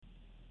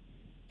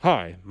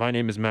Hi, my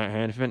name is Matt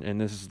Hanfin, and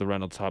this is the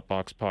Reynolds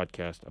Hotbox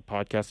Podcast, a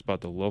podcast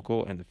about the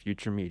local and the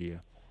future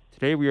media.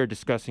 Today we are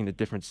discussing the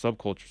different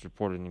subcultures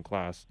reported in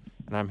class,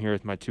 and I'm here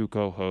with my two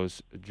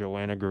co-hosts,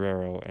 Joanna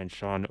Guerrero and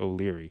Sean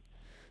O'Leary.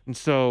 And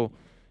so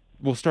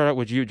we'll start out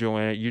with you,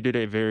 Joanna. You did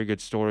a very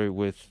good story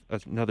with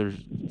another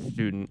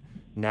student,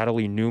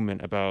 Natalie Newman,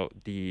 about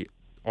the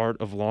art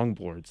of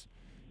longboards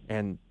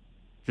and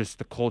just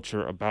the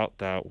culture about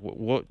that.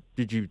 What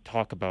did you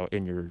talk about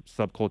in your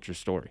subculture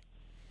story?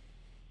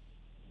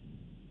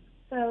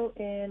 So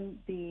in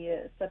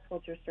the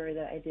subculture story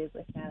that I did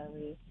with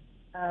Natalie,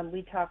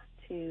 we talked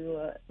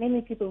to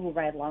mainly people who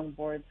ride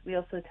longboards. We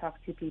also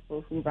talked to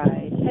people who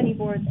ride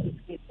pennyboards and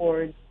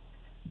skateboards,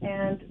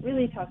 and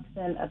really talked to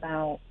them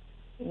about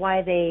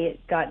why they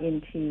got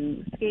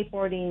into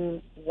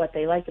skateboarding, what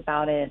they like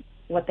about it,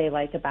 what they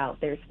like about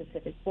their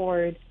specific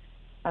board.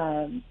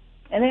 And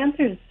the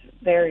answers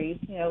varied.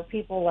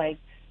 People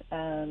liked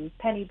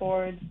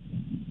pennyboards,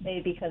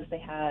 maybe because they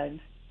had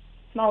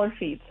smaller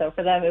feet. So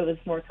for them, it was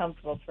more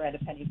comfortable to ride a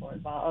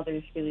pennyboard, while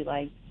others really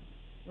liked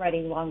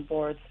riding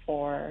longboards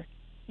for,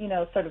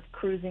 sort of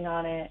cruising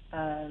on it,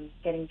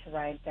 getting to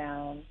ride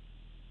down,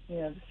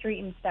 the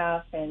street and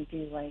stuff, and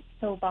do like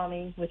hill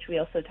bombing, which we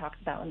also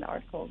talked about in the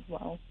article as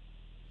well.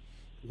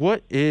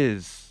 What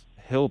is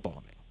hill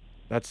bombing?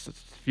 That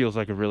feels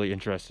like a really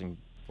interesting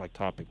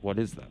topic. What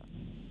is that?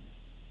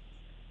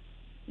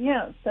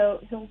 Yeah, so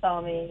hill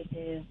bombing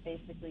is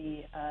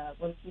basically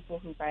when people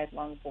who ride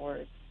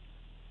longboards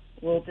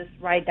will just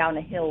ride down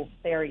a hill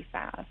very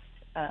fast,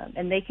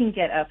 and they can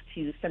get up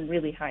to some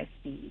really high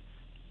speeds.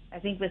 I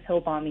think with hill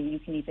bombing, you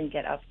can even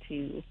get up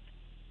to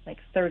like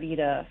 30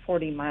 to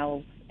 40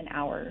 miles an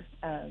hour,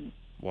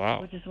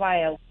 Wow. which is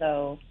why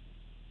also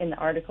in the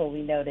article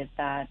we noted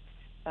that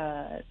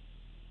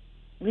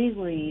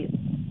legally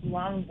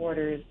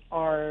longboarders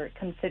are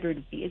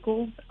considered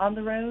vehicles on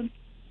the road,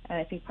 and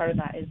I think part of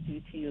that is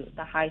due to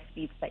the high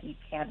speeds that you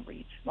can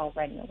reach while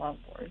riding a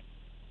longboard.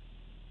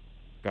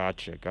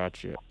 Gotcha.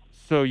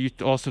 So you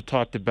also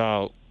talked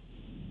about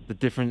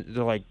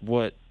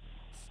what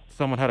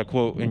someone had a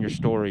quote in your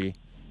story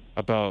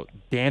about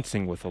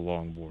dancing with a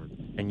longboard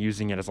and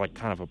using it as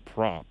kind of a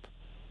prop.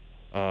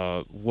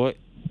 What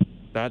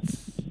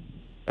that's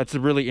that's a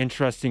really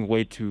interesting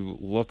way to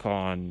look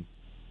on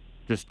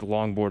just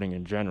longboarding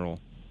in general.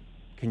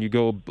 Can you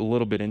go a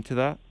little bit into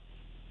that?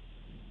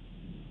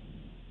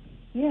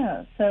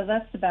 Yeah, so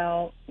that's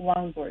about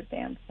longboard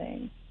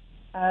dancing.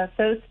 So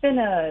it's been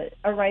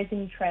a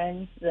rising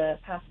trend the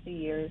past few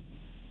years.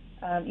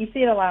 You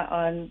see it a lot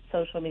on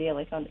social media,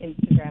 like on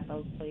Instagram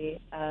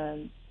mostly.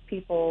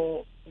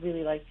 People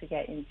really like to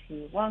get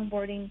into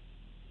longboarding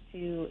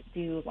to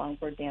do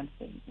longboard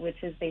dancing,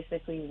 which is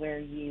basically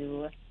where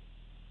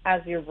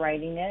as you're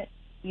riding it,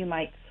 you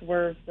might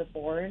swerve the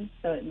board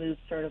so it moves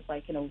sort of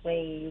like in a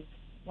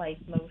wave-like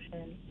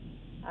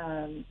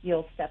motion.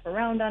 You'll step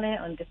around on it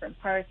on different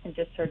parts and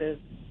just sort of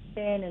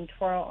spin and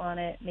twirl on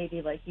it.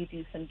 Maybe like you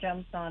do some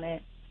jumps on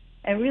it,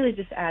 and really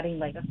just adding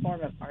like a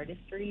form of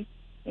artistry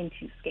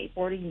into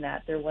skateboarding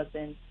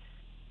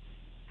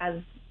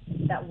as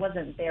that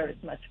wasn't there as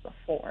much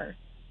before.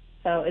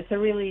 So it's a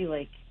really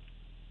like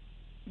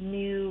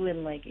new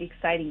and like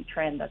exciting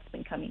trend that's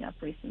been coming up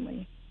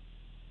recently.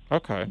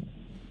 Okay.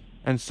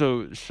 And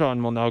so,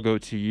 Sean, we'll now go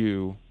to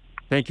you.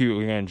 Thank you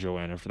again,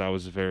 Joanna, for that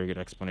was a very good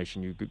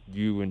explanation.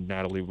 You and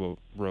Natalie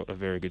wrote a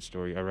very good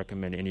story. I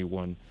recommend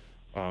anyone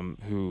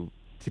who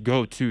to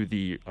go to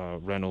the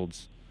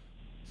Reynolds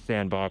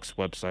Sandbox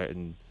website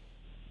and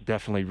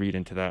definitely read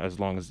into that as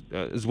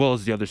well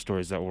as the other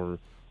stories that were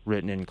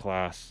written in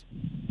class.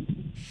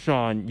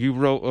 Sean, you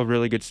wrote a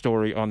really good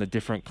story on the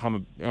different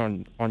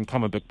on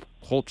comic book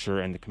culture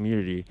and the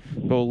community.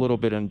 Go a little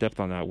bit in depth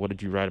on that. What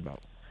did you write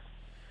about?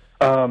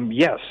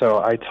 Yeah, so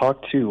I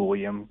talked to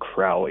Liam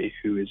Crowley,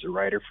 who is a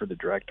writer for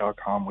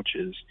thedirect.com, which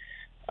is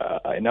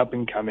an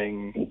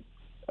up-and-coming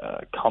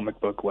comic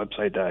book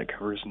website that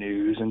covers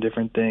news and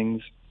different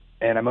things.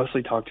 And I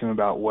mostly talked to him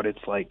about what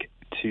it's like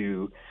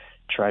to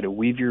try to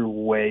weave your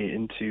way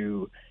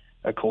into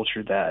a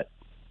culture that,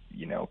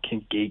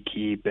 can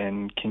gatekeep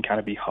and can kind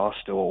of be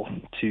hostile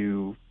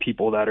to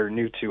people that are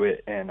new to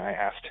it. And I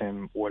asked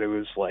him what it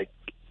was like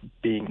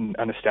being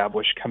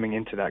unestablished coming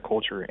into that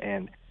culture.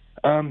 And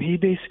he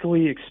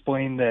basically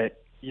explained that,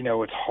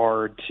 it's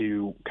hard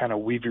to kind of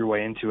weave your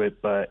way into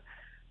it, but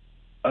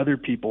other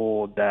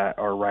people that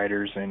are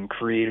writers and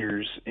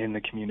creators in the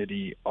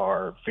community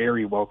are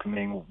very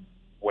welcoming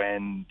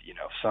when,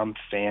 some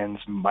fans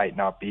might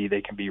not be.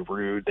 They can be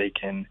rude. They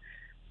can,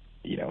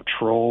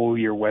 troll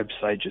your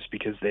website just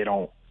because they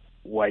don't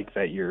like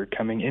that you're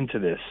coming into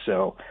this.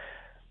 So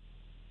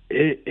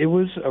it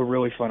was a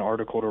really fun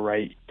article to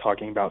write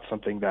talking about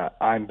something that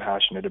I'm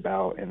passionate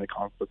about in the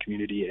comic book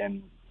community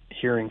and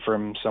hearing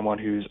from someone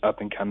who's up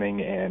and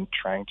coming and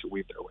trying to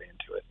weave their way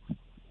into it.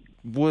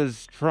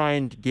 Was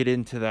trying to get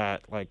into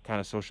that kind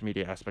of social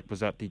media aspect,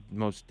 was that the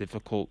most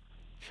difficult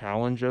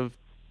challenge of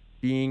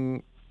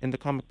being in the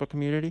comic book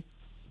community?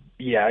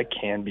 Yeah, it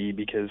can be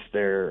because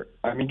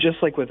just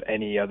like with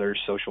any other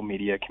social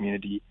media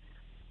community,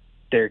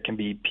 there can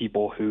be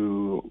people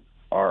who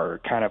are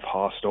kind of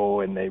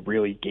hostile and they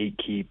really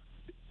gatekeep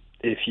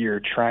if you're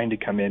trying to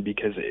come in,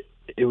 because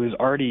it was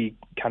already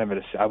kind of an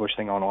established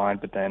thing online,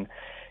 but then,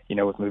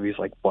 with movies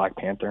like Black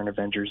Panther and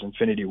Avengers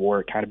Infinity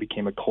War, it kind of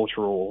became a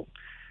cultural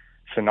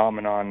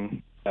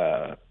phenomenon.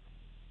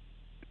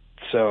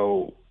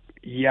 So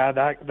yeah,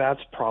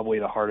 that's probably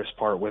the hardest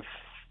part with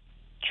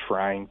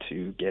trying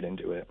to get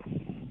into it.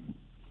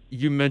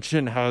 You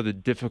mentioned how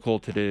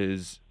difficult it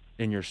is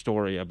in your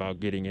story about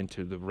getting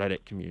into the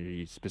Reddit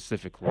community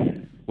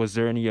specifically. Is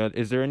there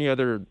any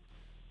other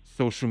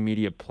social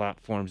media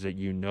platforms that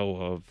you know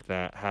of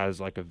that has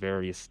like a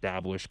very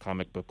established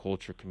comic book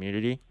culture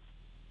community?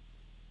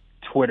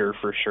 Twitter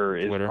for sure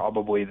is Twitter?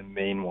 probably the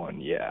main one.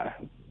 Yeah.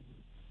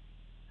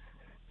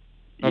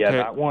 Okay. Yeah,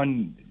 that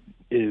one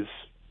is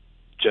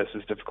just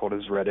as difficult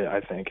as Reddit,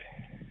 I think.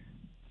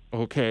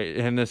 Okay,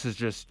 and this is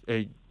just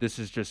an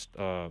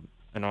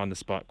on the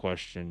spot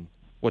question.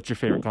 What's your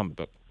favorite comic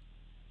book?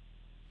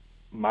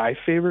 My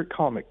favorite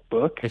comic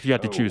book, if you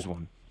had to choose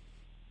one.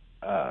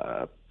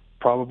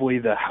 Probably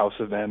the House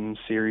of M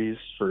series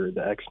for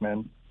the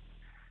X-Men.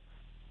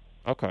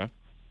 Okay.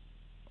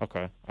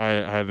 I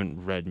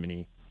haven't read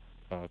many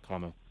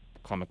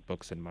comic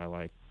books in my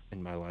life,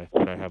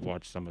 but I have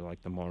watched some of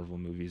like the Marvel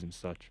movies and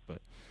such.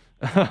 But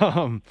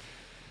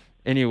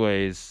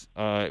anyways,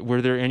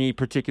 were there any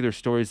particular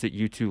stories that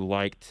you two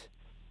liked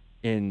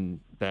in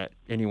that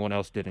anyone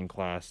else did in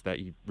class that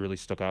you really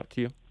stuck out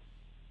to you?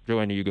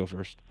 Joanna, you go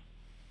first.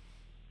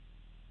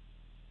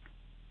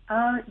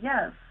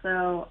 Yeah,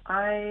 so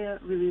I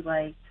really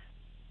liked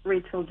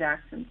Rachel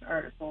Jackson's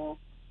article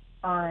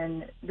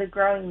on the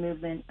growing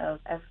movement of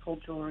ethical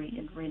jewelry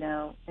in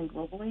Reno and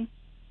globally.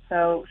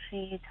 So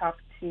she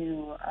talked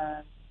to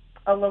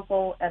a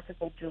local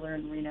ethical jeweler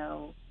in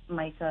Reno,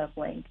 Micah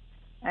Blank,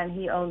 and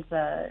he owns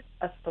a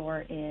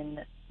store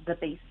in the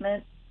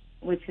basement,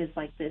 which is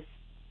like this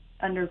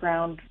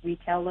underground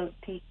retail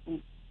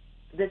location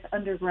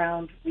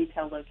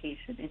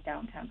in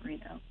downtown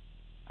Reno.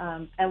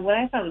 And what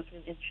I thought was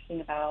really interesting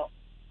about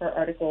her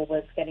article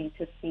was getting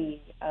to see,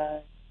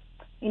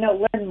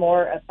 learn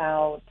more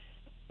about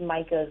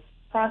Micah's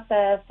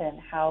process and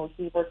how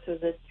he works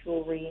with this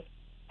jewelry,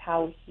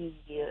 how he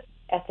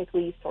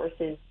ethically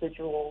sources the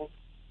jewels,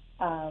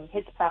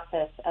 his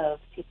process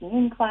of taking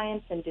in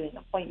clients and doing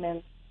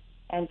appointments,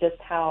 and just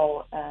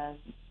how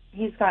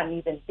he's gotten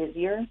even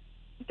busier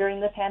during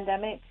the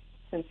pandemic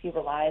since he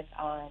relies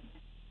on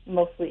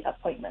mostly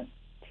appointments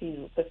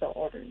to fulfill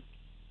orders.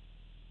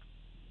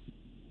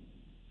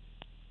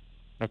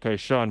 Okay,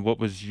 Sean, what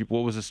was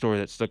the story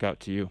that stuck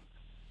out to you?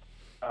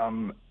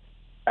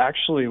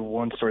 Actually,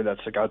 one story that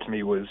stuck out to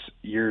me was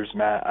yours,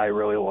 Matt. I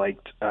really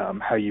liked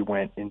how you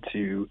went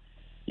into,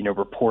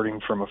 reporting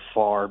from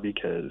afar,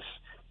 because,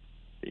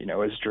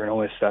 as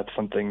journalists, that's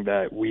something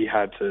that we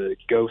had to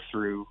go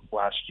through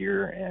last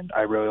year, and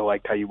I really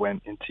liked how you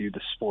went into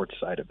the sports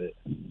side of it.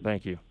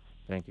 Thank you.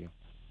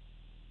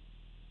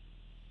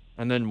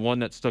 And then one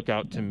that stuck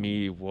out to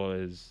me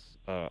was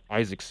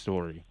Isaac's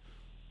story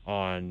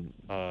on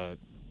the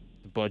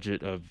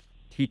budget of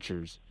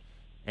teachers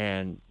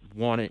and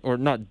wanting, or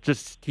not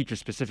just teachers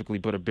specifically,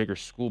 but a bigger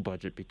school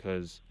budget,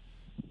 because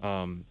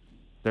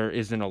there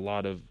isn't a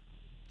lot of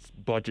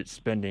budget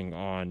spending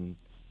on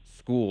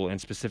school and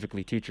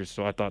specifically teachers.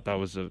 So I thought that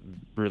was a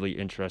really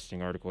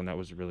interesting article, and that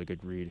was a really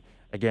good read.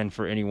 Again,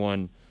 for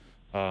anyone,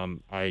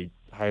 I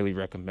highly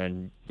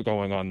recommend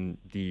going on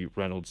the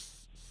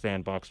Reynolds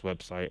Sandbox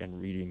website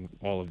and reading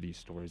all of these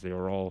stories.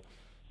 The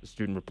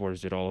student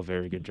reporters did all a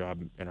very good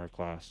job in our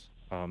class.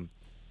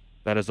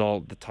 That is all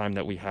the time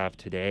that we have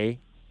today,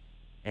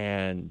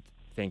 and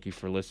thank you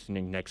for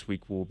listening. Next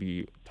week we'll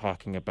be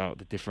talking about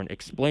the different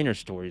explainer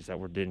stories that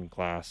were did in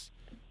class.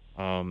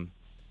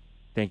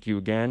 Thank you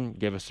again.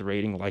 Give us a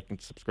rating, like, and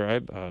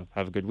subscribe.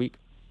 Have a good week.